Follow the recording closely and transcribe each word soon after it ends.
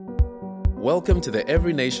Welcome to the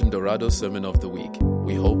Every Nation Dorado Sermon of the Week.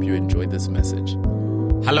 We hope you enjoyed this message.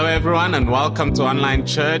 Hello everyone and welcome to Online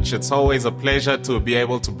Church. It's always a pleasure to be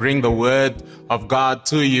able to bring the word of God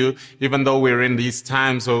to you. Even though we're in these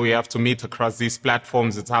times where we have to meet across these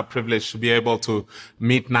platforms, it's our privilege to be able to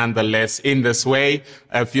meet nonetheless in this way.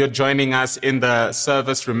 If you're joining us in the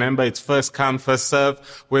service, remember it's first come, first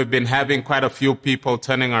serve. We've been having quite a few people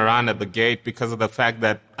turning around at the gate because of the fact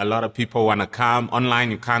that a lot of people want to come. Online,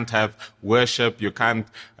 you can't have worship. You can't,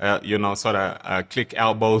 click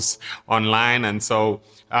elbows online. And so,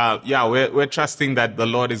 we're trusting that the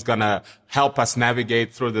Lord is going to help us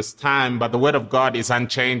navigate through this time. But the Word of God is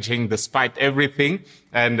unchanging despite everything.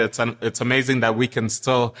 And it's amazing that we can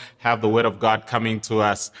still have the Word of God coming to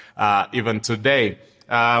us even today.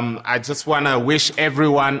 I just want to wish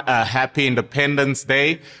everyone a happy Independence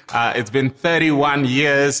Day. It's been 31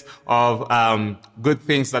 years of good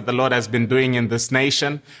things that the Lord has been doing in this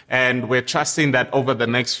nation. And we're trusting that over the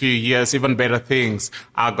next few years, even better things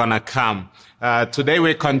are going to come. Today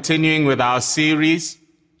we're continuing with our series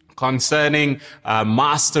concerning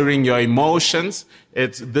mastering your emotions.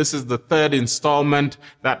 This is the third installment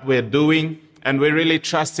that we're doing. And we're really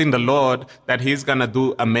trusting the Lord that He's going to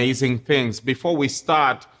do amazing things. Before we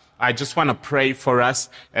start, I just want to pray for us,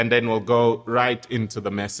 and then we'll go right into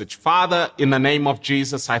the message. Father, in the name of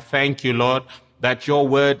Jesus, I thank you, Lord, that your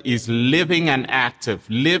word is living and active.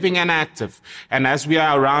 And as we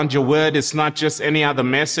are around your word, it's not just any other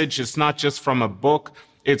message. It's not just from a book.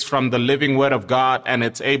 It's from the living word of God, and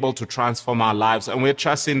it's able to transform our lives. And we're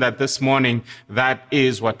trusting that this morning, that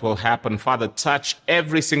is what will happen. Father, touch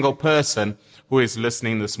every single person who is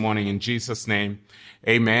listening this morning in Jesus' name.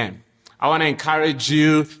 Amen. I want to encourage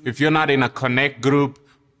you, if you're not in a Connect group,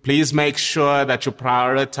 please make sure that you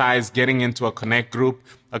prioritize getting into a Connect group.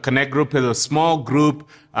 A Connect group is a small group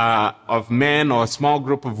of men or a small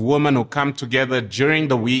group of women who come together during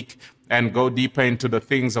the week and go deeper into the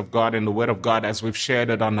things of God and the Word of God as we've shared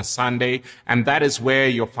it on a Sunday. And that is where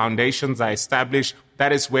your foundations are established.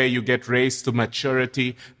 That is where you get raised to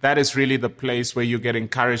maturity. That is really the place where you get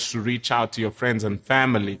encouraged to reach out to your friends and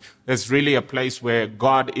family. There's really a place where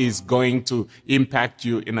God is going to impact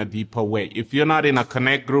you in a deeper way. If you're not in a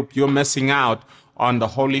Connect group, you're missing out on the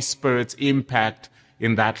Holy Spirit's impact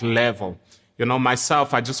in that level. You know,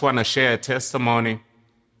 myself, I just want to share a testimony.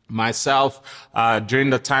 Myself, during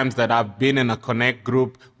the times that I've been in a Connect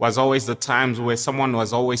group was always the times where someone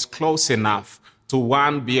was always close enough to,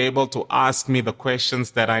 one, be able to ask me the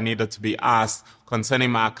questions that I needed to be asked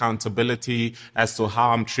concerning my accountability, as to how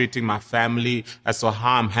I'm treating my family, as to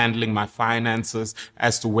how I'm handling my finances,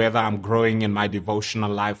 as to whether I'm growing in my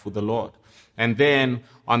devotional life with the Lord. And then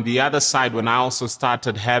on the other side, when I also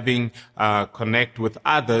started having Connect with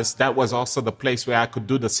others, that was also the place where I could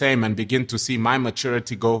do the same and begin to see my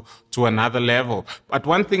maturity go to another level. But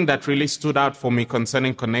one thing that really stood out for me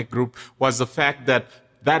concerning Connect group was the fact that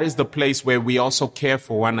that is the place where we also care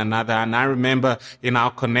for one another. And I remember in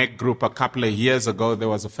our Connect group a couple of years ago, there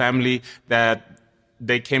was a family that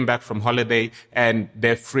they came back from holiday and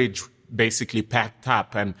their fridge basically packed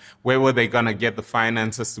up, and where were they going to get the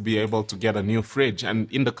finances to be able to get a new fridge?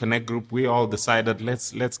 And in the Connect group, we all decided,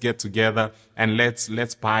 let's get together and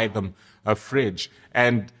let's buy them a fridge.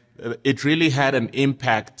 And it really had an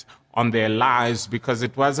impact on their lives, because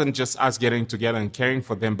it wasn't just us getting together and caring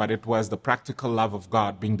for them, but it was the practical love of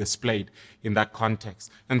God being displayed in that context.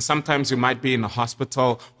 And sometimes you might be in a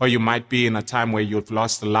hospital, or you might be in a time where you've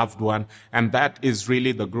lost a loved one, and that is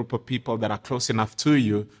really the group of people that are close enough to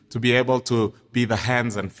you to be able to be the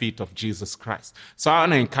hands and feet of Jesus Christ. So I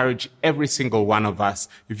want to encourage every single one of us,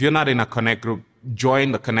 if you're not in a Connect group,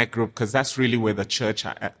 join the Connect group, because that's really where the church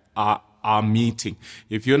are meeting.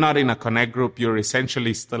 If you're not in a Connect group, you're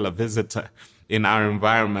essentially still a visitor in our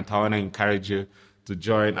environment. I want to encourage you to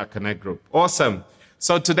join a Connect group. Awesome.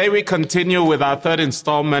 So today we continue with our third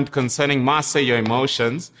installment concerning master your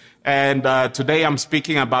emotions. And today I'm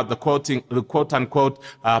speaking about the quote-unquote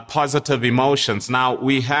positive emotions. Now,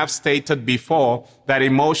 we have stated before that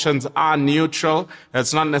emotions are neutral.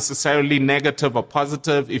 It's not necessarily negative or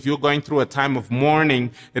positive. If you're going through a time of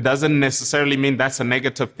mourning, it doesn't necessarily mean that's a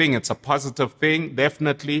negative thing. It's a positive thing,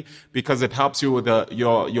 definitely, because it helps you with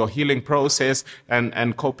your healing process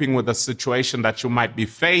and coping with the situation that you might be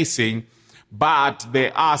facing. But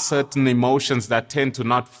there are certain emotions that tend to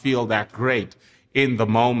not feel that great in the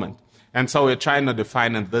moment. And so we're trying to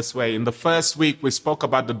define it this way. In the first week, we spoke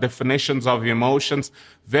about the definitions of emotions.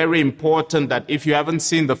 Very important that if you haven't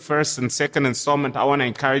seen the first and second installment, I want to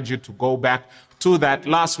encourage you to go back to that.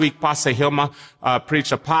 Last week, Pastor Hilma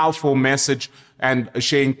preached a powerful message and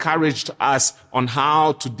she encouraged us on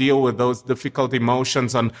how to deal with those difficult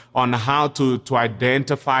emotions, on how to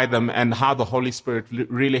identify them, and how the Holy Spirit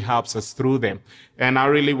really helps us through them. And I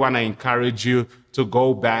really want to encourage you to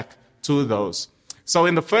go back to those. So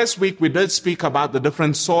in the first week, we did speak about the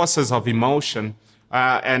different sources of emotion,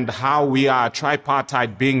 and how we are a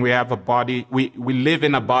tripartite being. We have a body, we live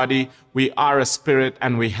in a body, we are a spirit,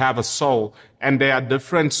 and we have a soul. And there are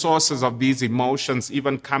different sources of these emotions,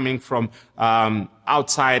 even coming from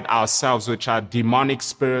outside ourselves, which are demonic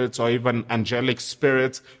spirits or even angelic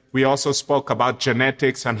spirits. We also spoke about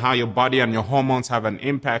genetics and how your body and your hormones have an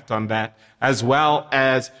impact on that, as well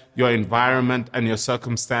as your environment and your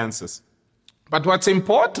circumstances. But what's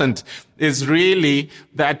important is really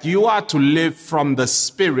that you are to live from the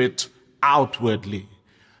Spirit outwardly.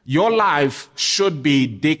 Your life should be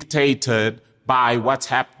dictated by what's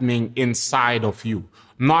happening inside of you,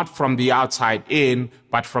 not from the outside in,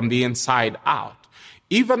 but from the inside out.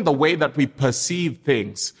 Even the way that we perceive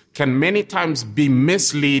things can many times be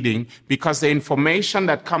misleading because the information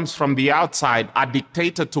that comes from the outside are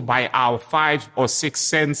dictated to by our 5 or 6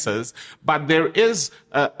 senses. But there is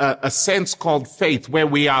a sense called faith, where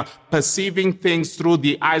we are perceiving things through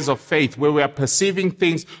the eyes of faith, where we are perceiving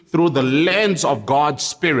things through the lens of God's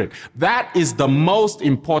Spirit. That is the most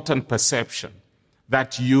important perception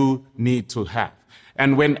that you need to have.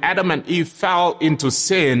 And when Adam and Eve fell into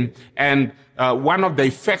sin, and one of the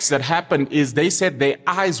effects that happened is they said their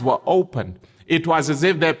eyes were opened. It was as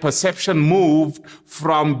if their perception moved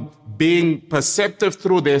from being perceptive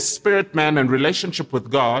through their spirit man and relationship with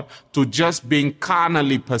God to just being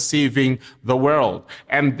carnally perceiving the world.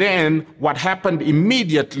 And then what happened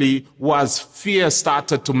immediately was fear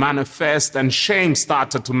started to manifest and shame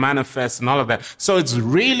started to manifest and all of that. So it's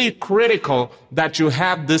really critical that you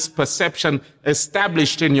have this perception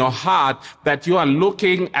established in your heart, that you are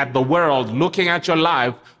looking at the world, looking at your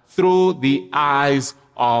life through the eyes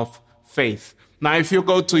of faith. Now, if you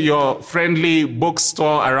go to your friendly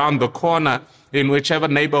bookstore around the corner, in whichever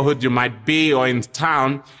neighborhood you might be or in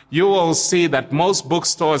town, you will see that most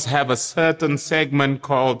bookstores have a certain segment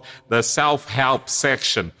called the self-help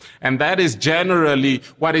section. And that is generally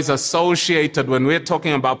what is associated when we're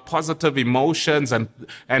talking about positive emotions and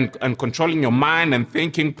controlling your mind and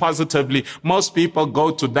thinking positively. Most people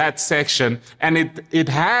go to that section, and it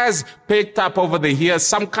has picked up over the years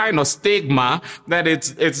some kind of stigma that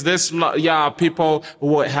it's this, people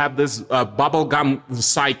who have this bubblegum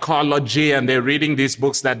psychology, and they're reading these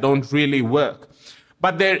books that don't really work.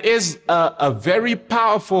 But there is a very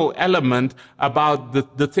powerful element about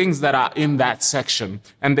the things that are in that section.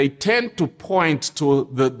 And they tend to point to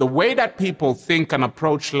the way that people think and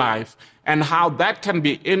approach life, and how that can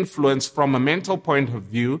be influenced from a mental point of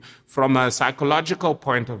view, from a psychological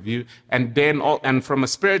point of view, and from a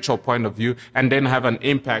spiritual point of view, and then have an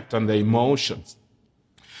impact on the emotions.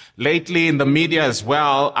 Lately in the media as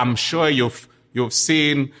well, I'm sure you've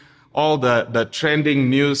seen all the trending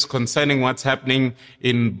news concerning what's happening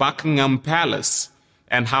in Buckingham Palace,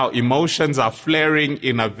 and how emotions are flaring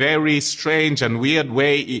in a very strange and weird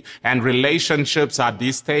way, and relationships are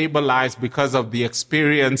destabilized because of the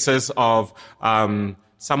experiences of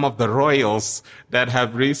some of the royals that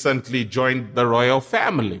have recently joined the royal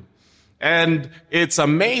family. And it's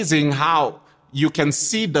amazing how you can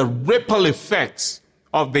see the ripple effects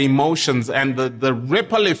of the emotions and the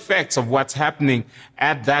ripple effects of what's happening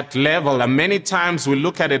at that level. And many times we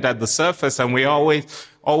look at it at the surface, and we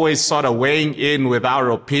always sort of weighing in with our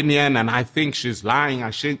opinion, and I think she's lying,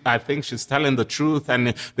 I think she's telling the truth,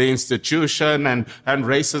 and the institution and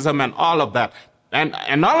racism and all of that.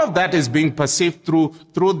 And all of that is being perceived through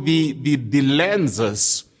the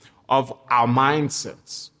lenses of our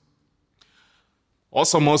mindsets.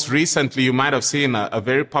 Also, most recently, you might have seen a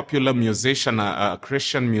very popular musician, a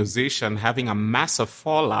Christian musician, having a massive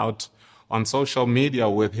fallout on social media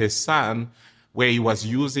with his son, where he was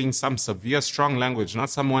using some severe, strong language, not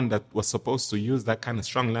someone that was supposed to use that kind of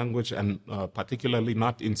strong language, and particularly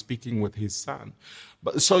not in speaking with his son.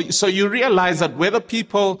 But so you realize that whether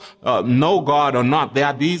people know God or not, there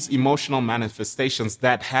are these emotional manifestations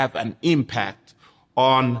that have an impact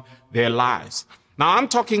on their lives. Now, I'm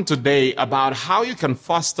talking today about how you can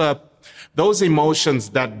foster those emotions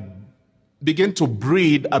that begin to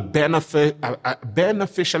breed a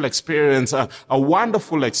beneficial experience, a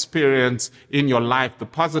wonderful experience in your life, the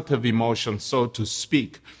positive emotions, so to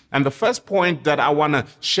speak. And the first point that I want to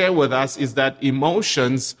share with us is that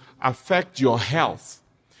emotions affect your health.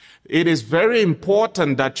 It is very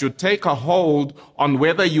important that you take a hold on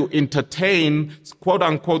whether you entertain, quote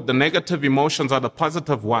unquote, the negative emotions or the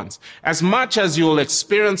positive ones. As much as you'll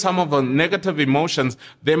experience some of the negative emotions,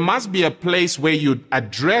 there must be a place where you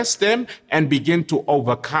address them and begin to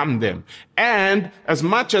overcome them. And as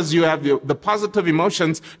much as you have the positive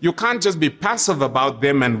emotions, you can't just be passive about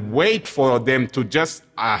them and wait for them to just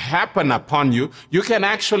happen upon you. You can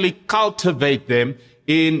actually cultivate them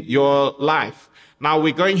in your life. Now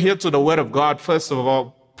we're going here to the Word of God. First of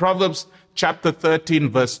all, Proverbs chapter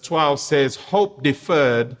 13 verse 12 says, hope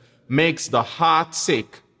deferred makes the heart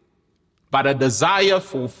sick, but a desire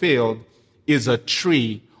fulfilled is a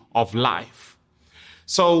tree of life.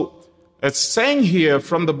 So it's saying here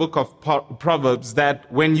from the book of Proverbs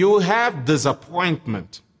that when you have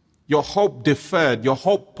disappointment, your hope deferred, your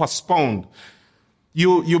hope postponed,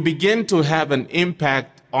 you begin to have an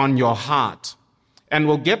impact on your heart. And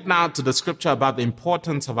we'll get now to the scripture about the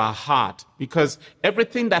importance of our heart, because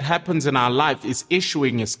everything that happens in our life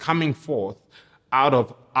is coming forth out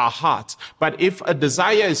of our hearts. But if a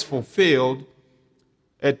desire is fulfilled,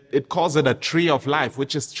 it calls it a tree of life,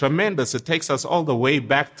 which is tremendous. It takes us all the way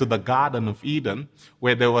back to the Garden of Eden,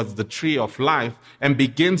 where there was the tree of life, and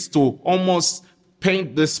begins to almost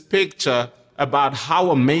paint this picture about how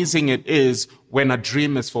amazing it is when a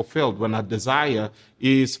dream is fulfilled, when a desire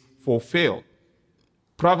is fulfilled.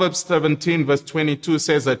 Proverbs 17 verse 22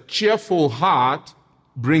 says, a cheerful heart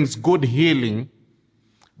brings good healing,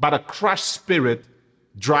 but a crushed spirit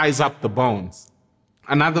dries up the bones.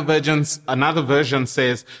 Another version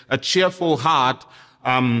says, a cheerful heart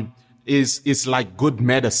is like good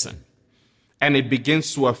medicine, and it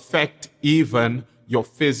begins to affect even your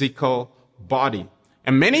physical body.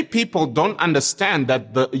 And many people don't understand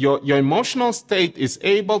that your emotional state is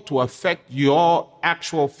able to affect your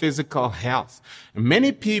actual physical health. And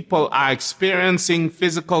many people are experiencing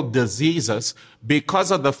physical diseases because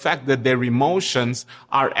of the fact that their emotions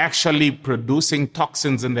are actually producing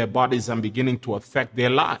toxins in their bodies and beginning to affect their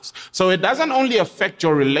lives. So it doesn't only affect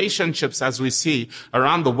your relationships as we see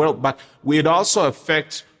around the world, but it also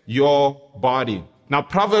affects your body. Now,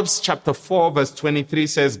 Proverbs chapter 4 verse 23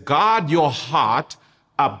 says, guard your heart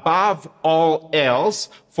above all else,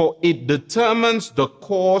 for it determines the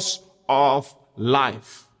course of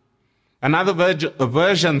life. Another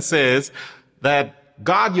version says that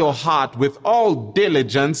guard your heart with all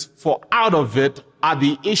diligence, for out of it are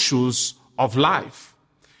the issues of life.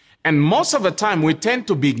 And most of the time we tend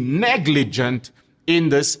to be negligent in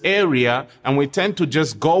this area, and we tend to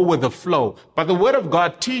just go with the flow. But the Word of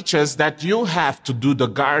God teaches that you have to do the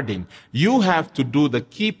guarding. You have to do the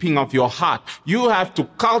keeping of your heart. You have to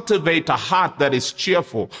cultivate a heart that is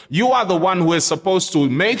cheerful. You are the one who is supposed to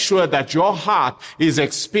make sure that your heart is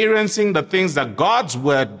experiencing the things that God's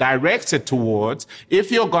Word directs it towards,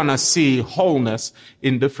 if you're going to see wholeness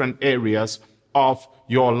in different areas of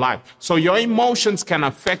your life. So your emotions can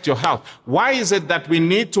affect your health. Why is it that we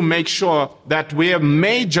need to make sure that we're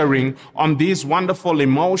majoring on these wonderful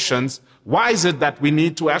emotions? Why is it that we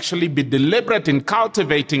need to actually be deliberate in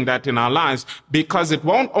cultivating that in our lives? Because it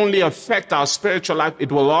won't only affect our spiritual life,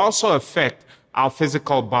 it will also affect our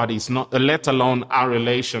physical bodies, let alone our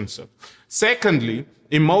relationship. Secondly,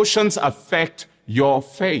 emotions affect your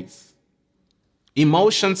faith.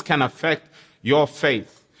 Emotions can affect your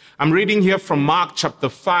faith. I'm reading here from Mark chapter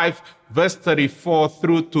 5, verse 34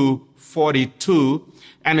 through to 42.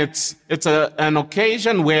 And it's an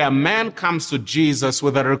occasion where a man comes to Jesus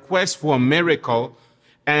with a request for a miracle.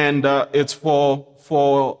 And it's for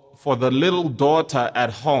the little daughter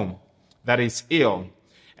at home that is ill.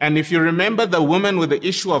 And if you remember the woman with the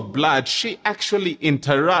issue of blood, she actually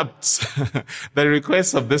interrupts the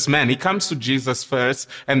request of this man. He comes to Jesus first,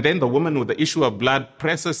 and then the woman with the issue of blood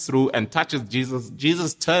presses through and touches Jesus.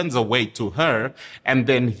 Jesus turns away to her and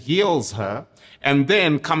then heals her, and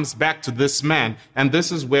then comes back to this man. And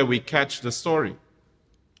this is where we catch the story.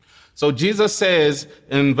 So Jesus says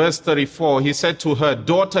in verse 34, he said to her,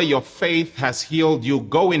 daughter, your faith has healed you.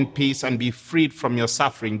 Go in peace and be freed from your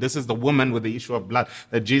suffering. This is the woman with the issue of blood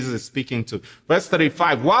that Jesus is speaking to. Verse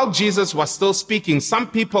 35, while Jesus was still speaking, some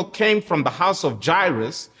people came from the house of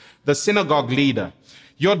Jairus, the synagogue leader.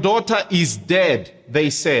 Your daughter is dead, they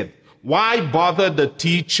said. Why bother the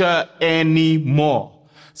teacher anymore?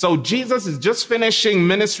 So Jesus is just finishing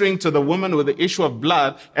ministering to the woman with the issue of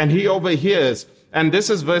blood, and he overhears. And this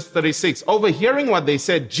is verse 36. Overhearing what they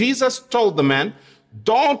said, Jesus told the man,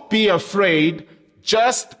 don't be afraid,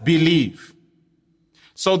 just believe.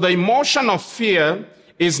 So the emotion of fear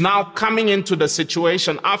is now coming into the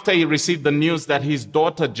situation after he received the news that his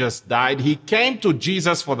daughter just died. He came to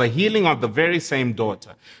Jesus for the healing of the very same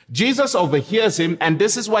daughter. Jesus overhears him, and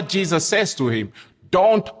this is what Jesus says to him: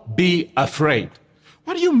 "Don't be afraid."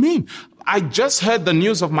 What do you mean? I just heard the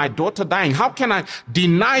news of my daughter dying. How can I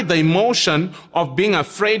deny the emotion of being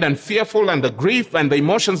afraid and fearful and the grief and the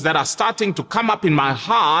emotions that are starting to come up in my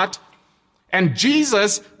heart? And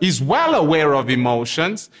Jesus is well aware of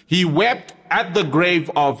emotions. He wept at the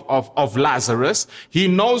grave of Lazarus. He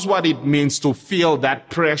knows what it means to feel that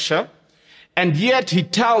pressure. And yet he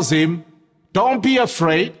tells him, don't be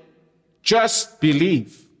afraid, just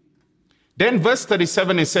believe. Then verse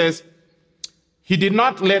 37, it says, he did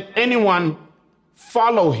not let anyone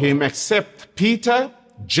follow him except Peter,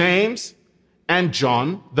 James, and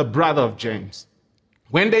John, the brother of James.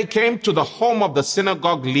 When they came to the home of the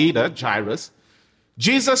synagogue leader, Jairus,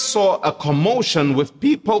 Jesus saw a commotion with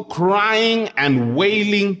people crying and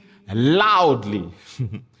wailing loudly.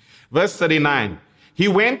 Verse 39, he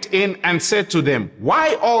went in and said to them,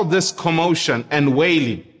 "Why all this commotion and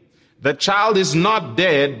wailing? The child is not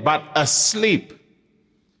dead, but asleep."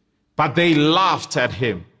 But they laughed at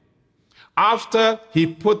him. After he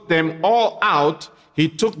put them all out, he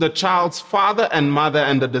took the child's father and mother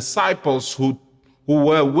and the disciples who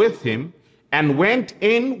were with him and went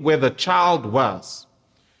in where the child was.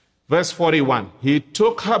 Verse 41, he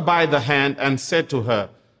took her by the hand and said to her,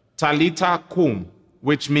 "Talitha kum,"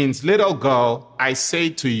 which means, "Little girl, I say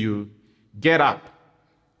to you, get up."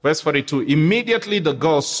 Verse 42, immediately the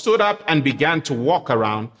girl stood up and began to walk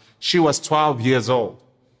around. She was 12 years old.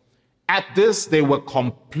 At this, they were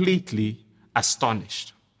completely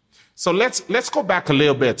astonished. So let's go back a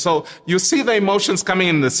little bit. So you see the emotions coming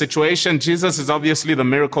in the situation. Jesus is obviously the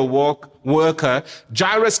miracle worker.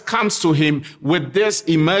 Jairus comes to him with this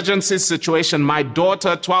emergency situation. My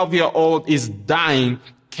daughter, 12-year-old, is dying.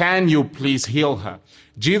 Can you please heal her?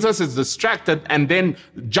 Jesus is distracted, and then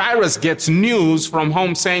Jairus gets news from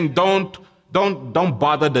home saying, don't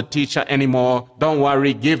bother the teacher anymore. Don't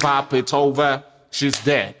worry, give up, it's over, she's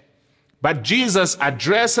dead. But Jesus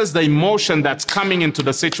addresses the emotion that's coming into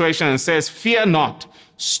the situation and says, fear not,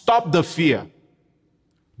 stop the fear.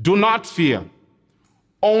 Do not fear,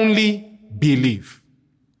 only believe.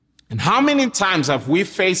 And how many times have we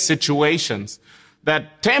faced situations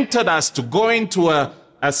that tempted us to go into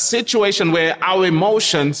a situation where our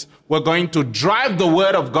emotions were going to drive the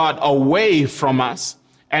word of God away from us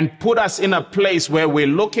and put us in a place where we're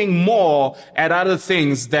looking more at other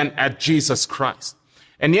things than at Jesus Christ.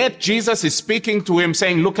 And yet Jesus is speaking to him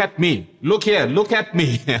saying, look at me, look here, look at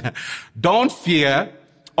me. Don't fear,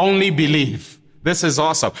 only believe. This is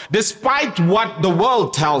awesome. Despite what the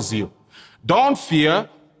world tells you, don't fear,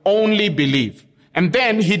 only believe. And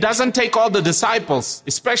then he doesn't take all the disciples,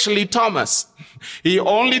 especially Thomas. He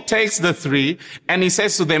only takes the three and he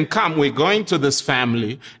says to them, come, we're going to this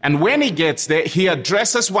family. And when he gets there, he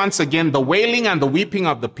addresses once again the wailing and the weeping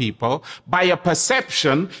of the people. By a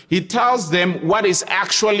perception, he tells them what is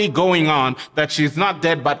actually going on, that she's not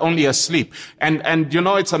dead, but only asleep. And you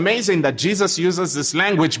know, it's amazing that Jesus uses this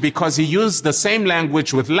language because he used the same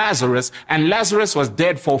language with Lazarus, and Lazarus was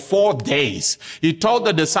dead for 4 days. He told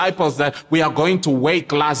the disciples that we are going to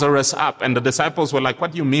wake Lazarus up. And the disciples were like,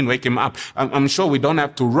 what do you mean wake him up? I'm sure we don't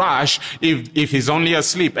have to rush if he's only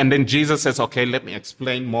asleep. And then Jesus says, okay, let me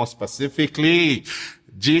explain more specifically.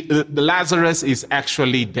 Lazarus is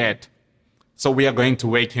actually dead. So we are going to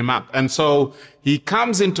wake him up. And so he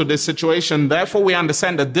comes into this situation. Therefore, we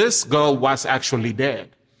understand that this girl was actually dead.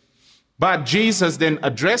 But Jesus then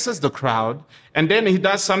addresses the crowd, and then he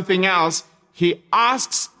does something else. He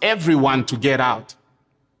asks everyone to get out.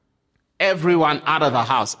 Everyone out of the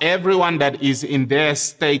house, everyone that is in their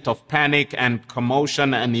state of panic and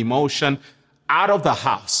commotion and emotion, out of the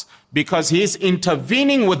house, because he's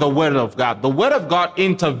intervening with the word of God. The word of God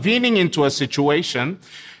intervening into a situation,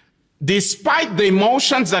 despite the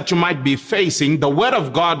emotions that you might be facing, the word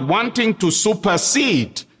of God wanting to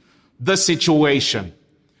supersede the situation.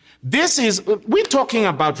 We're talking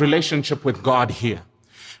about relationship with God here.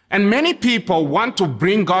 And many people want to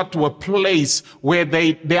bring God to a place where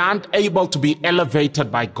they aren't able to be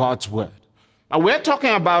elevated by God's word. Now, we're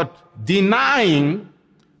talking about denying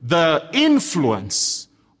the influence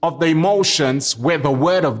of the emotions where the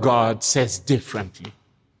word of God says differently.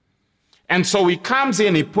 And so he comes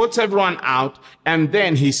in, he puts everyone out, and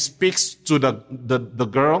then he speaks to the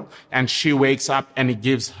girl, and she wakes up and he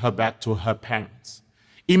gives her back to her parents.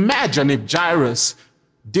 Imagine if Jairus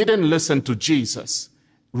didn't listen to Jesus,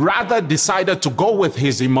 rather decided to go with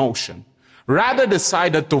his emotion, rather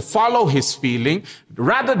decided to follow his feeling,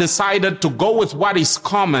 rather decided to go with what is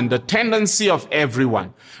common, the tendency of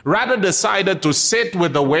everyone, rather decided to sit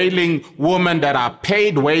with the wailing women that are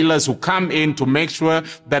paid wailers who come in to make sure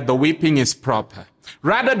that the weeping is proper,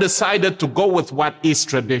 rather decided to go with what is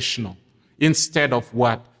traditional instead of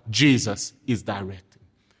what Jesus is directing.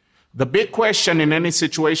 The big question in any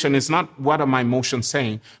situation is not what are my emotions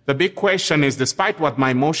saying. The big question is, despite what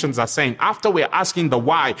my emotions are saying, after we're asking the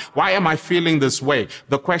why am I feeling this way?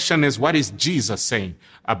 The question is, what is Jesus saying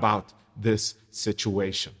about this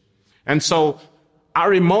situation? And so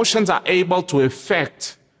our emotions are able to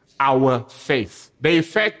affect our faith. They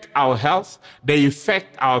affect our health. They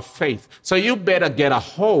affect our faith. So you better get a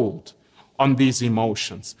hold on these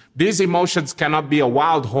emotions. These emotions cannot be a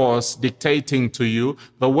wild horse dictating to you.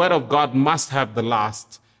 The word of God must have the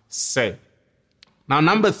last say. Now,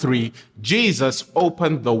 number 3, Jesus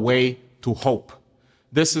opened the way to hope.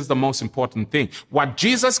 This is the most important thing. What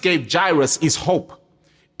Jesus gave Jairus is hope.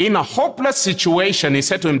 In a hopeless situation, he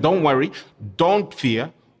said to him, don't worry, don't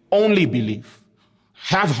fear, only believe.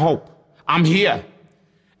 Have hope. I'm here.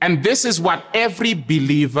 And this is what every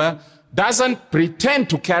believer doesn't pretend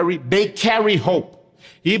to carry, they carry hope.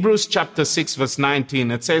 Hebrews chapter 6 verse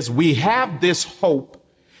 19, it says, we have this hope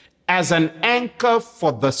as an anchor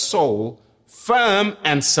for the soul, firm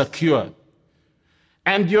and secure.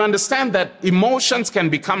 And you understand that emotions can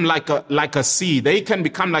become like a sea. They can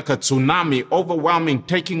become like a tsunami, overwhelming,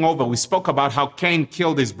 taking over. We spoke about how Cain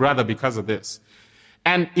killed his brother because of this.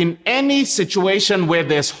 And in any situation where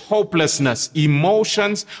there's hopelessness,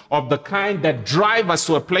 emotions of the kind that drive us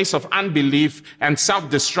to a place of unbelief and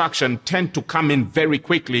self-destruction tend to come in very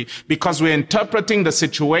quickly because we're interpreting the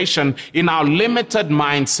situation in our limited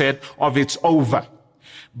mindset of it's over.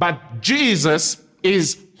 But Jesus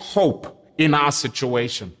is hope in our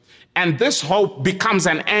situation. And this hope becomes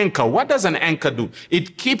an anchor. What does an anchor do?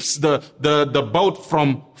 It keeps the boat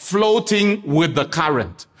from floating with the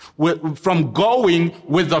current, from going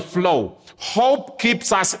with the flow. Hope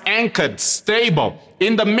keeps us anchored, stable,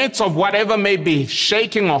 in the midst of whatever may be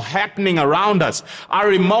shaking or happening around us.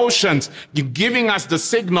 Our emotions giving us the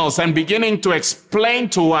signals and beginning to explain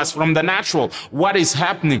to us from the natural what is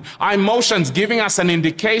happening. Our emotions giving us an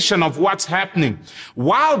indication of what's happening.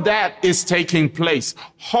 While that is taking place,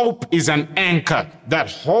 hope is an anchor that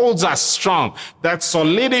holds us strong, that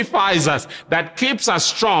solidifies us, that keeps us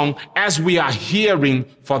strong as we are hearing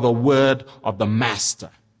for the word of the Master.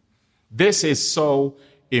 This is so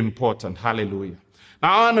important. Hallelujah.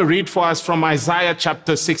 Now I want to read for us from Isaiah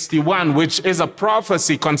chapter 61, which is a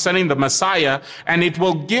prophecy concerning the Messiah, and it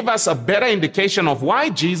will give us a better indication of why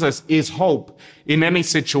Jesus is hope in any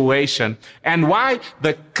situation, and why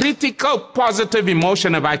the critical positive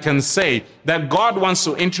emotion, if I can say, that God wants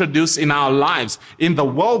to introduce in our lives, in the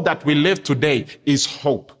world that we live today, is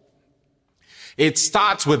hope. It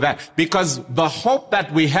starts with that, because the hope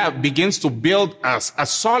that we have begins to build us a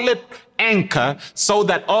solid anchor so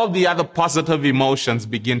that all the other positive emotions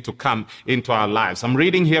begin to come into our lives. I'm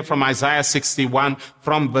reading here from Isaiah 61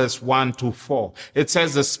 from verse 1 to 4. It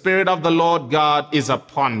says, the Spirit of the Lord God is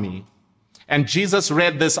upon me. And Jesus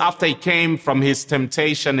read this after he came from his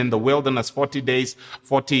temptation in the wilderness, 40 days,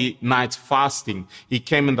 40 nights fasting. He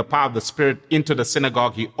came in the power of the Spirit into the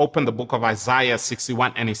synagogue. He opened the book of Isaiah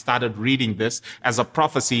 61 and he started reading this as a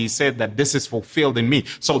prophecy. He said that this is fulfilled in me.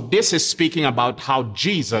 So this is speaking about how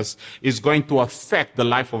Jesus is going to affect the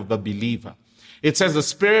life of the believer. It says, the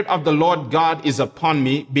Spirit of the Lord God is upon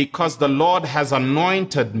me because the Lord has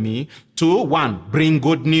anointed me to, 1, bring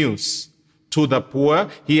good news to the poor.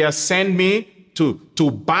 He has sent me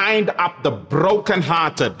to bind up the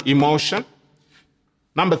brokenhearted, emotion.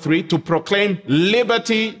 Number 3, to proclaim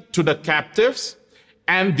liberty to the captives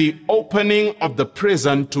and the opening of the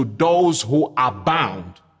prison to those who are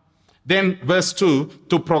bound. Then verse 2,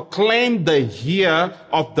 to proclaim the year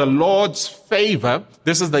of the Lord's favor.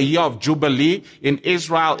 This is the year of Jubilee. In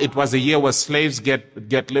Israel, it was a year where slaves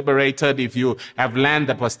get liberated. If you have land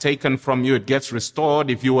that was taken from you, it gets restored.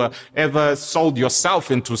 If you were ever sold yourself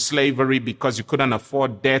into slavery because you couldn't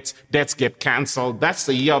afford debts get canceled. That's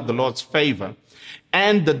the year of the Lord's favor.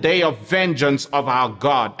 And the day of vengeance of our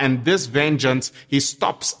God. And this vengeance, he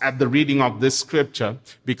stops at the reading of this scripture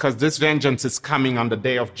because this vengeance is coming on the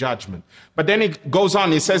day of judgment. But then it goes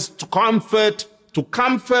on, it says to comfort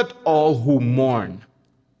all who mourn.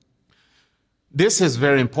 This is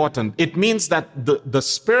very important. It means that the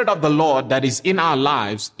Spirit of the Lord that is in our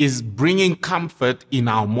lives is bringing comfort in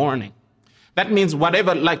our mourning. That means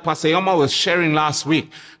whatever, like Pastor Yoma was sharing last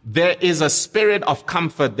week, there is a spirit of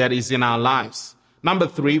comfort that is in our lives. Number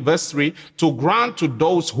 3, verse 3, to grant to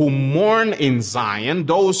those who mourn in Zion,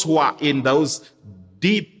 those who are in those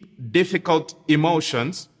deep, difficult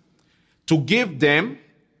emotions, to give them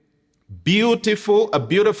a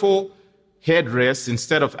beautiful headdress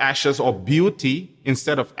instead of ashes, or beauty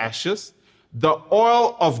instead of ashes, the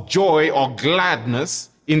oil of joy or gladness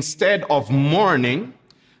instead of mourning,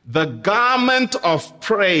 the garment of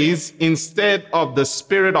praise instead of the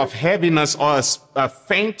spirit of heaviness or a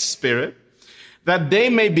faint spirit, that they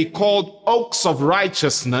may be called oaks of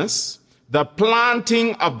righteousness, the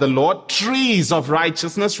planting of the Lord, trees of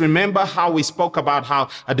righteousness. Remember how we spoke about how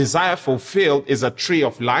a desire fulfilled is a tree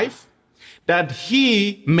of life, that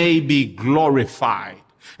he may be glorified.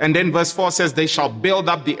 And then verse 4 says, they shall build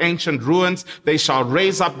up the ancient ruins. They shall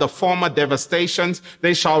raise up the former devastations.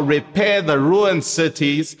 They shall repair the ruined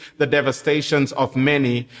cities, the devastations of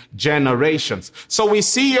many generations. So we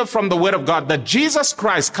see here from the word of God that Jesus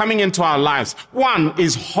Christ coming into our lives, one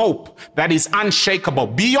is hope that is unshakable.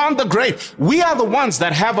 Beyond the grave, we are the ones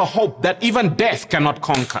that have a hope that even death cannot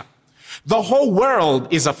conquer. The whole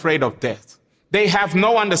world is afraid of death. They have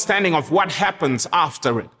no understanding of what happens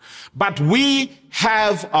after it. But we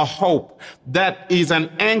have a hope that is an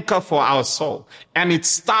anchor for our soul. And it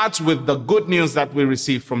starts with the good news that we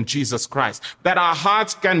receive from Jesus Christ. That our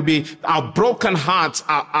hearts our broken hearts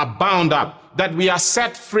are bound up. That we are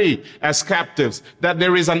set free as captives. That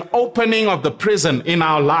there is an opening of the prison in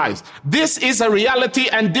our lives. This is a reality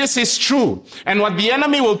and this is true. And what the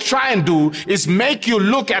enemy will try and do is make you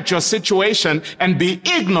look at your situation and be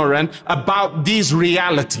ignorant about these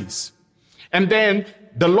realities. And then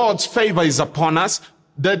the Lord's favor is upon us,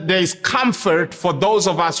 that there is comfort for those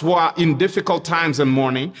of us who are in difficult times and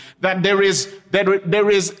mourning, that there is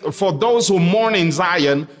for those who mourn in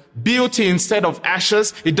Zion, beauty instead of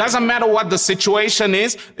ashes. It doesn't matter what the situation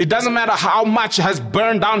is. It doesn't matter how much has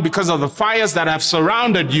burned down because of the fires that have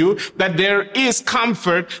surrounded you, that there is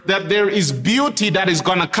comfort, that there is beauty that is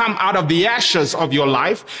going to come out of the ashes of your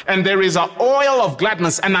life. And there is an oil of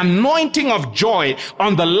gladness, an anointing of joy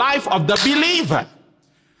on the life of the believer.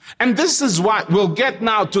 And this is why we'll get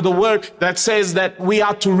now to the word that says that we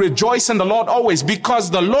are to rejoice in the Lord always,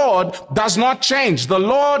 because the Lord does not change. The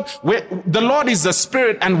Lord is the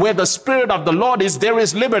Spirit, and where the Spirit of the Lord is, there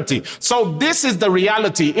is liberty. So this is the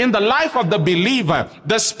reality. In the life of the believer,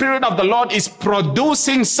 the Spirit of the Lord is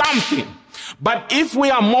producing something. But if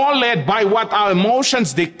we are more led by what our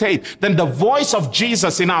emotions dictate than the voice of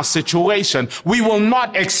Jesus in our situation, we will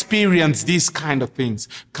not experience these kind of things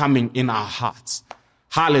coming in our hearts.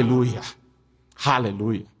 Hallelujah.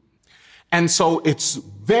 Hallelujah. And so it's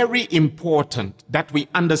very important that we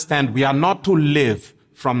understand we are not to live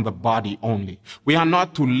from the body only. We are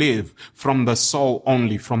not to live from the soul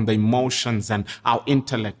only, from the emotions and our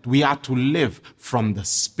intellect. We are to live from the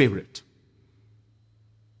Spirit.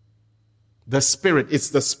 The Spirit, it's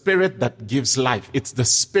the Spirit that gives life. It's the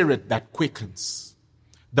Spirit that quickens.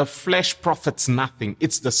 The flesh profits nothing.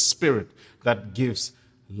 It's the Spirit that gives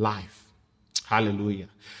life. Hallelujah.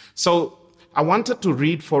 So I wanted to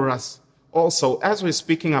read for us also, as we're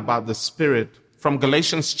speaking about the Spirit, from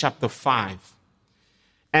Galatians chapter 5.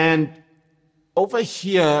 And over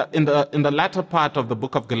here in the latter part of the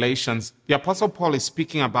book of Galatians, the Apostle Paul is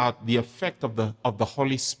speaking about the effect of the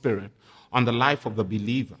Holy Spirit on the life of the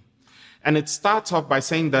believer. And it starts off by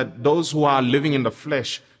saying that those who are living in the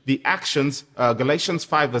flesh, the actions, Galatians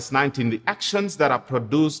 5 verse 19, the actions that are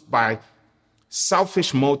produced by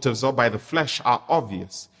selfish motives or by the flesh are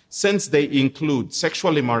obvious, since they include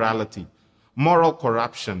sexual immorality, moral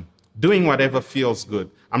corruption, doing whatever feels good.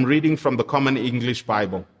 I'm reading from the Common English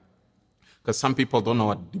Bible, because some people don't know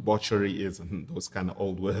what debauchery is and those kind of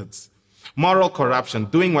old words. Moral corruption,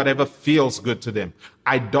 doing whatever feels good to them.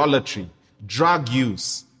 Idolatry, drug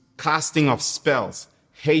use, casting of spells,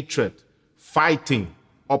 hatred, fighting,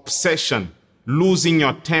 obsession, losing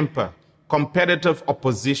your temper, competitive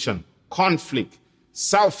opposition, conflict,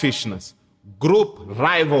 selfishness, group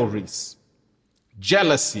rivalries,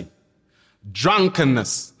 jealousy,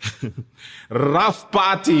 drunkenness, rough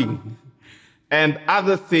partying, and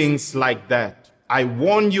other things like that. I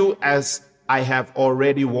warn you, as I have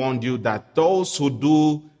already warned you, that those who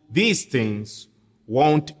do these things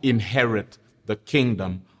won't inherit the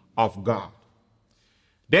kingdom of God.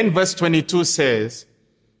 Then verse 22 says,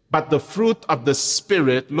 but the fruit of the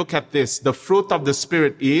Spirit, look at this, the fruit of the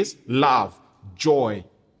Spirit is love, joy,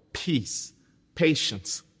 peace,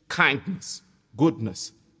 patience, kindness,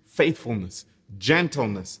 goodness, faithfulness,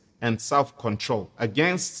 gentleness, and self-control.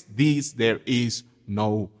 Against these there is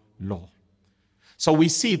no law. So we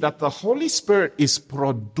see that the Holy Spirit is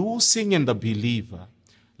producing in the believer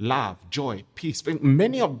love, joy, peace.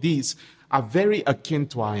 Many of these are very akin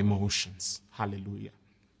to our emotions. Hallelujah.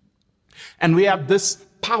 And we have this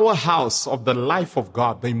powerhouse of the life of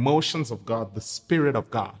God, the emotions of God, the Spirit of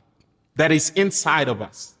God that is inside of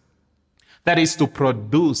us, that is to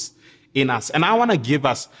produce in us. And I want to give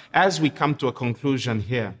us, as we come to a conclusion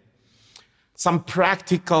here, some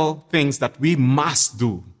practical things that we must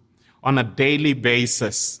do on a daily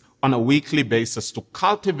basis, on a weekly basis, to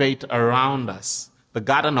cultivate around us the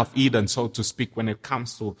Garden of Eden, so to speak, when it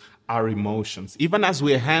comes to our emotions. Even as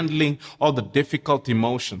we're handling all the difficult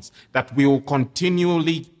emotions, that we will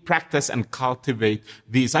continually practice and cultivate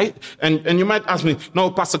these. And you might ask me, no,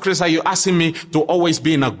 Pastor Chris, are you asking me to always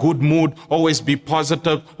be in a good mood, always be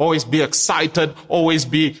positive, always be excited, always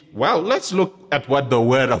be... Well, let's look at what the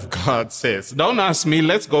Word of God says. Don't ask me,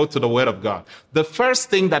 let's go to the Word of God. The first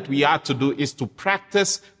thing that we are to do is to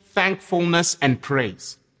practice thankfulness and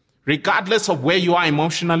praise. Regardless of where you are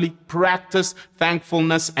emotionally, practice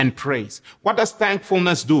thankfulness and praise. What does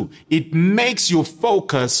thankfulness do? It makes you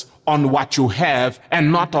focus on what you have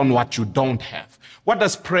and not on what you don't have. What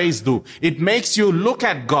does praise do? It makes you look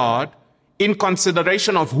at God in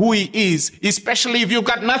consideration of who He is, especially if you've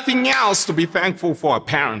got nothing else to be thankful for,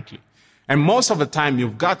 apparently. And most of the time,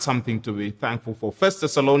 you've got something to be thankful for. 1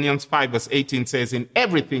 Thessalonians 5 verse 18 says, in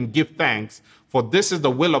everything give thanks, for this is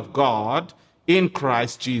the will of God in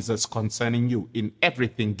Christ Jesus concerning you. In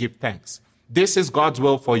everything, give thanks. This is God's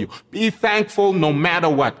will for you. Be thankful no matter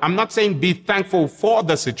what. I'm not saying be thankful for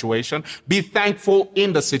the situation. Be thankful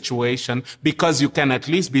in the situation, because you can at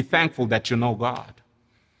least be thankful that you know God.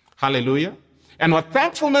 Hallelujah. And what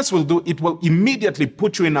thankfulness will do, it will immediately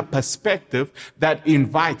put you in a perspective that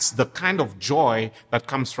invites the kind of joy that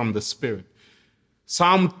comes from the Spirit.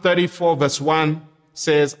 Psalm 34 verse 1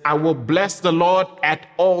 says, I will bless the Lord at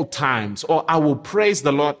all times, or I will praise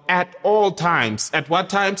the Lord at all times. At what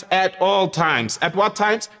times? At all times. At what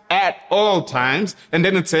times? At all times. And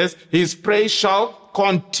then it says, His praise shall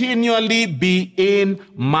continually be in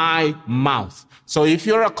my mouth. So if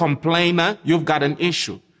you're a complainer, you've got an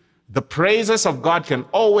issue. The praises of God can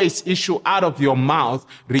always issue out of your mouth,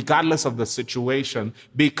 regardless of the situation,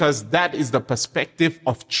 because that is the perspective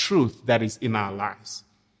of truth that is in our lives.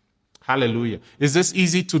 Hallelujah. Is this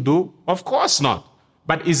easy to do? Of course not.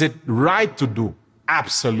 But is it right to do?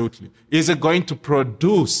 Absolutely. Is it going to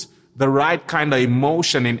produce the right kind of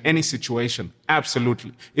emotion in any situation?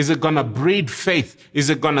 Absolutely. Is it going to breed faith? Is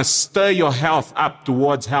it going to stir your health up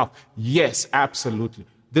towards health? Yes, absolutely.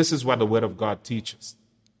 This is what the Word of God teaches.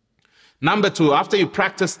 Number 2, after you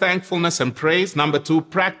practice thankfulness and praise, number 2,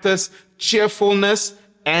 practice cheerfulness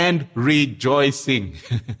and rejoicing.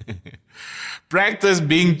 Practice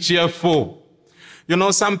being cheerful. You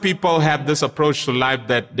know, some people have this approach to life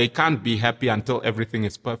that they can't be happy until everything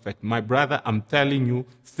is perfect. My brother, I'm telling you,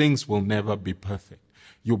 things will never be perfect.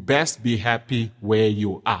 You best be happy where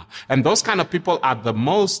you are. And those kind of people are the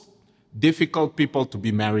most difficult people to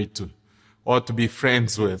be married to or to be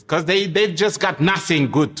friends with, because they've just got nothing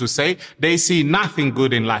good to say. They see nothing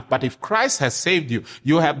good in life. But if Christ has saved you,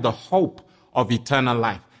 you have the hope of eternal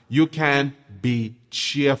life. You can be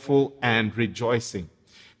cheerful and rejoicing.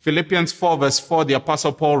 Philippians 4 verse 4, the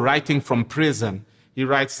Apostle Paul, writing from prison, he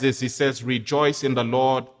writes this. He says, rejoice in the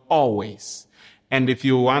Lord always. And if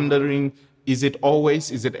you're wondering, is it always?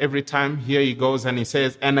 Is it every time? Here he goes and he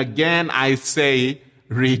says, and again I say,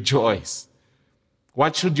 rejoice.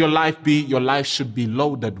 What should your life be? Your life should be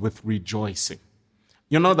loaded with rejoicing.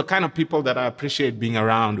 You know, the kind of people that I appreciate being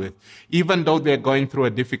around with, even though they're going through a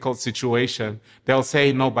difficult situation, they'll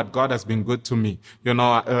say, no, but God has been good to me. You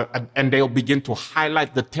know, and they'll begin to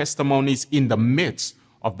highlight the testimonies in the midst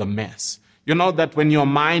of the mess. You know that when you're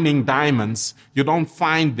mining diamonds, you don't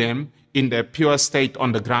find them in their pure state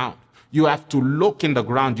on the ground. You have to look in the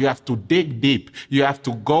ground. You have to dig deep. You have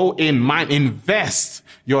to go in, mine, invest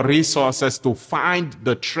your resources to find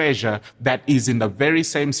the treasure that is in the very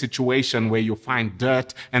same situation where you find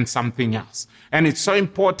dirt and something else. And it's so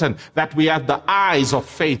important that we have the eyes of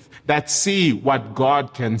faith that see what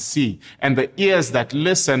God can see, and the ears that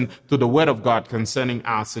listen to the Word of God concerning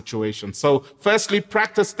our situation. So firstly,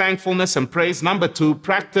 practice thankfulness and praise. Number 2,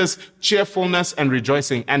 practice cheerfulness and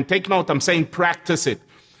rejoicing. And take note, I'm saying practice it.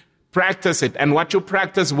 Practice it. And what you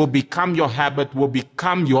practice will become your habit, will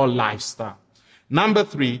become your lifestyle. Number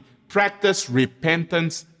 3, practice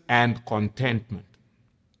repentance and contentment.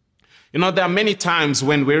 You know, there are many times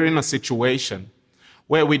when we're in a situation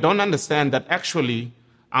where we don't understand that actually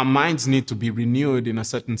our minds need to be renewed in a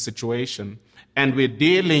certain situation, and we're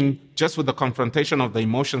dealing just with the confrontation of the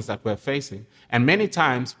emotions that we're facing. And many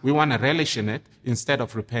times we want to relish in it instead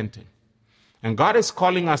of repenting. And God is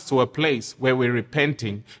calling us to a place where we're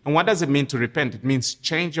repenting. And what does it mean to repent? It means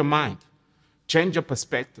change your mind. Change your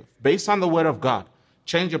perspective. Based on the word of God,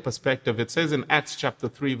 change your perspective. It says in Acts chapter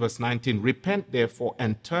 3, verse 19, repent therefore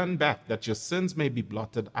and turn back, that your sins may be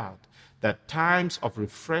blotted out, that times of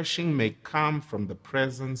refreshing may come from the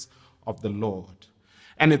presence of the Lord.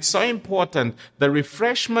 And it's so important. The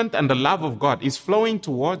refreshment and the love of God is flowing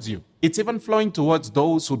towards you. It's even flowing towards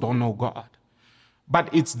those who don't know God. But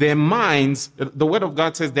it's their minds. The word of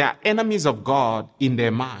God says they are enemies of God in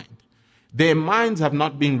their mind. Their minds have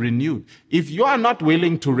not been renewed. If you are not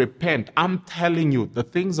willing to repent, I'm telling you, the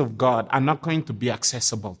things of God are not going to be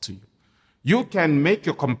accessible to you. You can make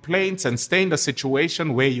your complaints and stay in the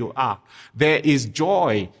situation where you are. There is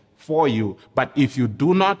joy for you. But if you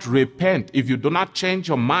do not repent, if you do not change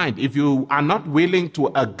your mind, if you are not willing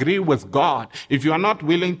to agree with God, if you are not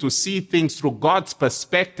willing to see things through God's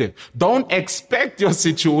perspective, don't expect your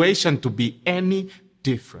situation to be any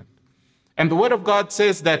different. And the word of God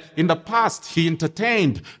says that in the past, he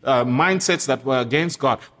entertained mindsets that were against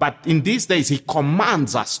God. But in these days, he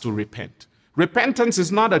commands us to repent. Repentance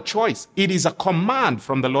is not a choice. It is a command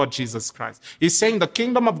from the Lord Jesus Christ. He's saying the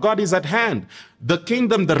kingdom of God is at hand. The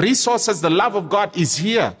kingdom, the resources, the love of God is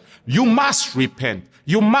here. You must repent.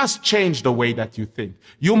 You must change the way that you think.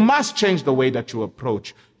 You must change the way that you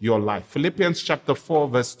approach your life. Philippians chapter 4,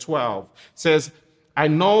 verse 12 says, I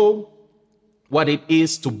know what it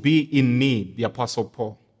is to be in need, the Apostle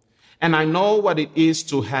Paul. And I know what it is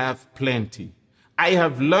to have plenty. I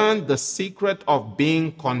have learned the secret of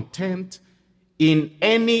being content in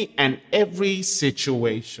any and every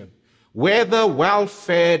situation, whether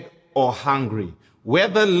well-fed or hungry,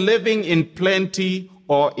 whether living in plenty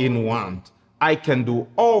or in want. I can do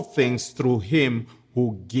all things through him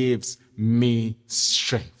who gives me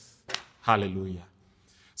strength. Hallelujah.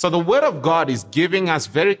 So the word of God is giving us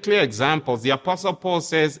very clear examples. The Apostle Paul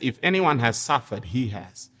says, if anyone has suffered, he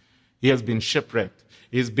has. He has been shipwrecked.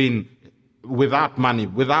 He's been without money,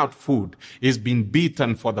 without food. He's been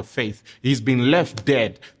beaten for the faith. He's been left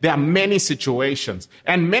dead. There are many situations.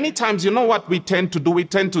 And many times, you know what we tend to do? We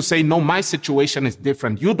tend to say, no, my situation is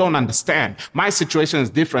different. You don't understand. My situation is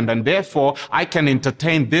different. And therefore, I can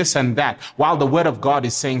entertain this and that, while the word of God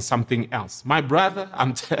is saying something else. My brother,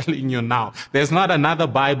 I'm telling you now, there's not another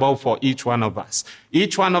Bible for each one of us.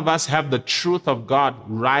 Each one of us have the truth of God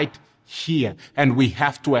right here. And we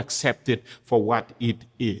have to accept it for what it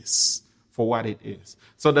is. For what it is.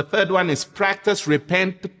 So the third one is practice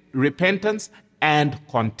repentance and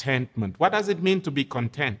contentment. What does it mean to be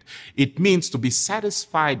content? It means to be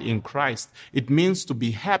satisfied in Christ. It means to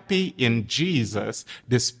be happy in Jesus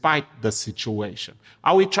despite the situation.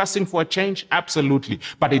 Are we trusting for a change? Absolutely.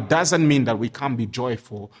 But it doesn't mean that we can't be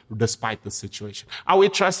joyful despite the situation. Are we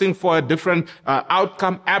trusting for a different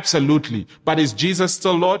outcome? Absolutely. But is Jesus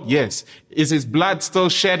still Lord? Yes. Is his blood still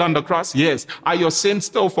shed on the cross? Yes. Are your sins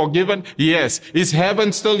still forgiven? Yes. Is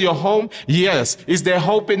heaven still your home? Yes. Is there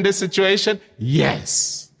hope in this situation?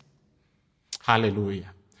 Yes.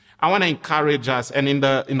 Hallelujah. I want to encourage us, and in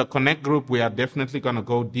the Connect group, we are definitely going to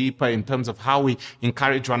go deeper in terms of how we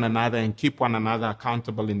encourage one another and keep one another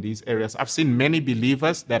accountable in these areas. I've seen many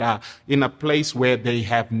believers that are in a place where they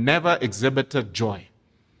have never exhibited joy,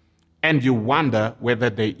 and you wonder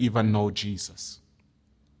whether they even know Jesus.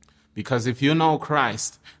 Because if you know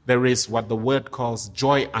Christ, there is what the word calls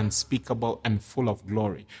joy unspeakable and full of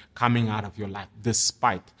glory coming out of your life,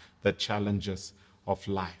 despite the challenges of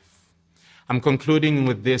life. I'm concluding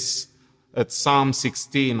with this at Psalm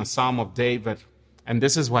 16, a Psalm of David. And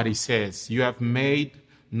this is what he says. You have made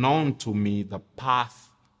known to me the path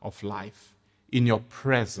of life. In your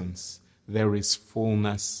presence, there is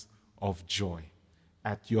fullness of joy.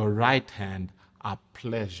 At your right hand are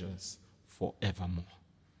pleasures forevermore.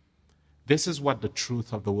 This is what the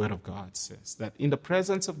truth of the word of God says, that in the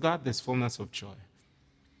presence of God, there's fullness of joy.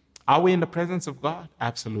 Are we in the presence of God?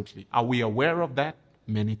 Absolutely. Are we aware of that?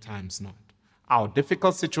 Many times not. Our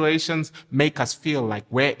difficult situations make us feel like,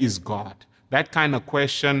 where is God? That kind of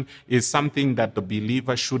question is something that the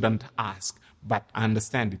believer shouldn't ask. But I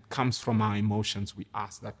understand it comes from our emotions. We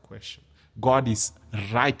ask that question. God is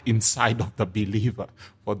right inside of the believer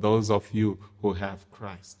for those of you who have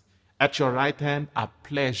Christ. At your right hand are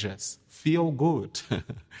pleasures. Feel good.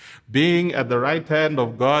 Being at the right hand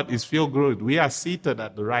of God is feel good. We are seated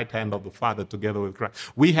at the right hand of the Father together with Christ.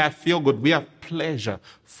 We have feel good. We have pleasure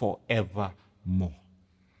forevermore.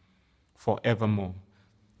 Forevermore.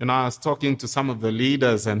 You know, I was talking to some of the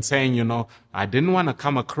leaders and saying, you know, I didn't want to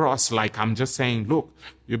come across like I'm just saying, look,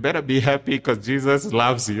 you better be happy because Jesus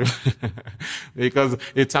loves you. Because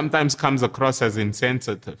it sometimes comes across as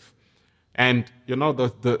insensitive. And,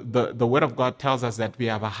 the word of God tells us that we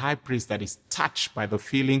have a high priest that is touched by the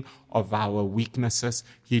feeling of our weaknesses.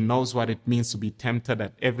 He knows what it means to be tempted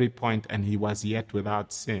at every point, and he was yet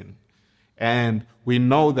without sin. And we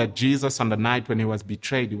know that Jesus, on the night when he was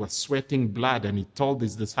betrayed, he was sweating blood, and he told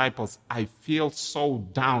his disciples, I feel so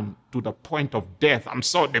down to the point of death. I'm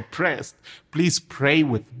so depressed. Please pray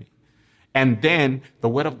with me. And then the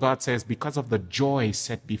word of God says, because of the joy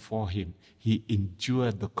set before him, he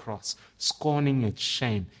endured the cross, scorning its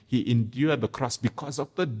shame. He endured the cross because of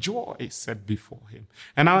the joy set before him.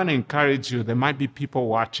 And I want to encourage you, there might be people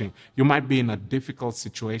watching. You might be in a difficult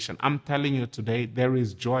situation. I'm telling you today, there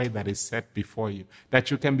is joy that is set before you, that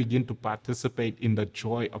you can begin to participate in the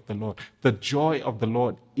joy of the Lord. The joy of the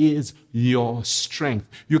Lord is your strength.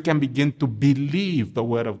 You can begin to believe the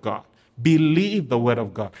word of God. Believe the word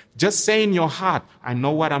of God. Just say in your heart, I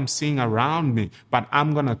know what I'm seeing around me, but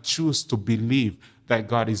I'm going to choose to believe that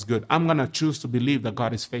God is good. I'm going to choose to believe that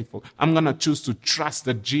God is faithful. I'm going to choose to trust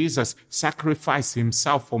that Jesus sacrificed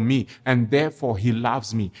himself for me, and therefore he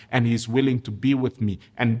loves me and he's willing to be with me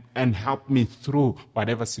and help me through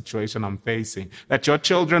whatever situation I'm facing. That your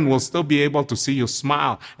children will still be able to see you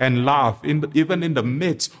smile and laugh even in the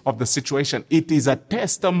midst of the situation. It is a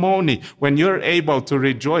testimony when you're able to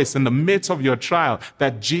rejoice in the midst of your trial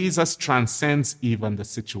that Jesus transcends even the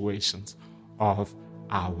situations of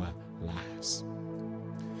our lives.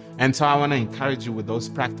 And so I want to encourage you with those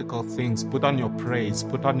practical things. Put on your praise.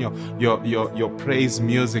 Put on your praise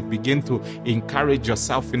music. Begin to encourage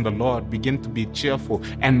yourself in the Lord. Begin to be cheerful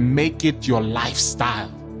and make it your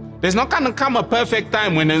lifestyle. There's not going to come a perfect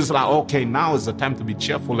time when it's like, okay, now is the time to be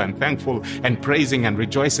cheerful and thankful and praising and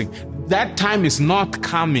rejoicing. That time is not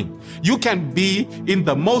coming. You can be in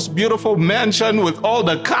the most beautiful mansion with all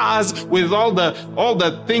the cars, with all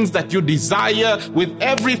the things that you desire, with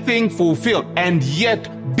everything fulfilled, and yet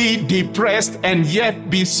be depressed, and yet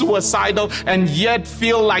be suicidal, and yet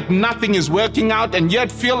feel like nothing is working out, and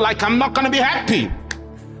yet feel like I'm not going to be happy.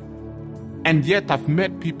 And yet I've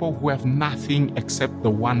met people who have nothing except the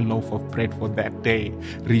one loaf of bread for that day,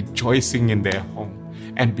 rejoicing in their home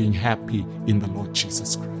and being happy in the Lord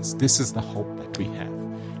Jesus Christ. This is the hope that we have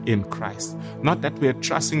in Christ. Not that we are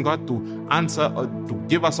trusting God to answer or to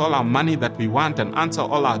give us all our money that we want and answer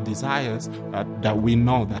all our desires, but that we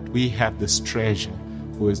know that we have this treasure,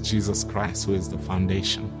 who is Jesus Christ, who is the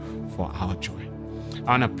foundation for our joy.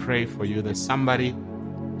 I want to pray for you. There's somebody,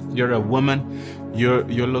 you're a woman, you're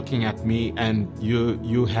looking at me and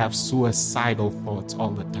you have suicidal thoughts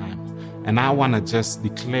all the time. And I want to just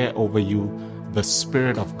declare over you the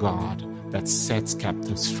Spirit of God that sets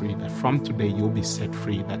captives free, that from today you'll be set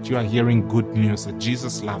free, that you are hearing good news, that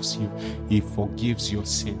Jesus loves you, he forgives your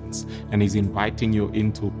sins, and he's inviting you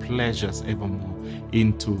into pleasures evermore,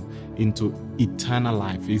 into eternal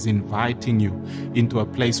life. He's inviting you into a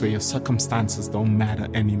place where your circumstances don't matter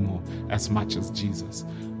anymore as much as Jesus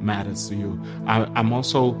matters to you. I'm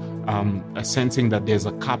also sensing that there's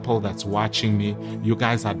a couple that's watching me. You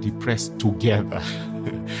guys are depressed together.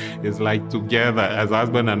 It's like together as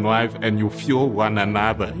husband and wife, and you fuel one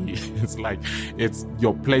another. It's like it's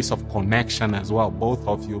your place of connection as well. Both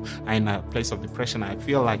of you are in a place of depression. I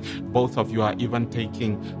feel like both of you are even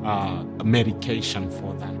taking medication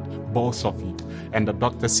for that. Both of you. And the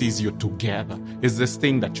doctor sees you together. It's this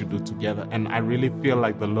thing that you do together. And I really feel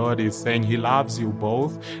like the Lord is saying he loves you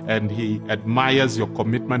both and he admires your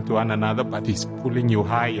commitment to one another, but he's pulling you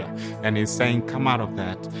higher. And he's saying, come out of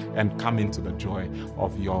that and come into the joy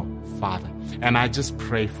of your Father. And I just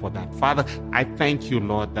pray for that. Father, I thank you,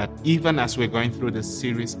 Lord, that even as we're going through this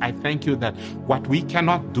series, I thank you that what we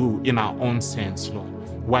cannot do in our own sense, Lord,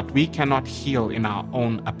 what we cannot heal in our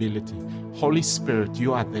own ability, Holy Spirit,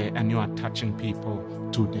 you are there and you are touching people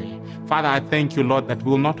today. Father, I thank you, Lord, that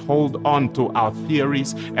we'll not hold on to our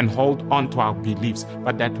theories and hold on to our beliefs,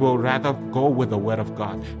 but that we'll rather go with the word of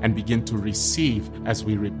God and begin to receive as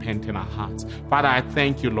we repent in our hearts. Father, I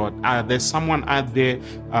thank you, Lord. There's someone out there,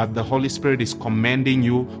 the Holy Spirit is commending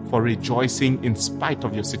you for rejoicing in spite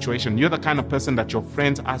of your situation. You're the kind of person that your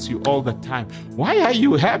friends ask you all the time, why are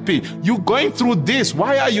you happy? You're going through this.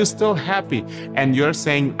 Why are you still happy? And you're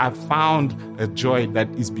saying, I've found a joy that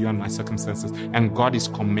is beyond my circumstances. And God is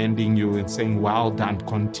commending you and saying, well done,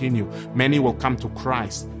 continue. Many will come to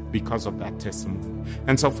Christ because of that testimony.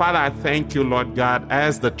 And so, Father, I thank you, Lord God,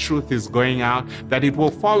 as the truth is going out, that it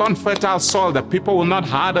will fall on fertile soil, that people will not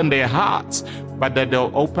harden their hearts, but that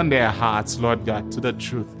they'll open their hearts, Lord God, to the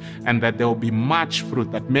truth, and that there will be much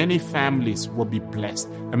fruit, that many families will be blessed,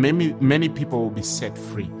 and many people will be set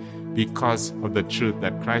free because of the truth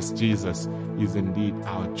that Christ Jesus is indeed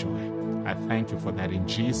our joy. I thank you for that in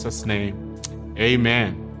Jesus' name.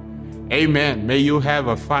 Amen. Amen. May you have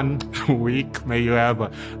a fun week. May you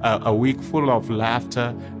have a week full of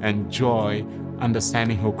laughter and joy,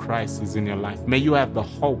 understanding who Christ is in your life. May you have the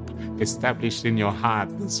hope established in your heart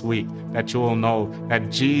this week, that you will know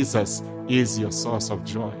that Jesus is your source of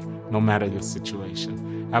joy, no matter your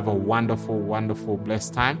situation. Have a wonderful, wonderful,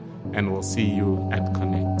 blessed time, and we'll see you at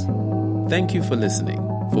Connect. Thank you for listening.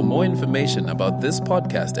 For more information about this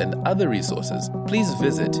podcast and other resources, please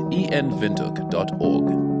visit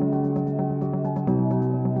envindhoek.org.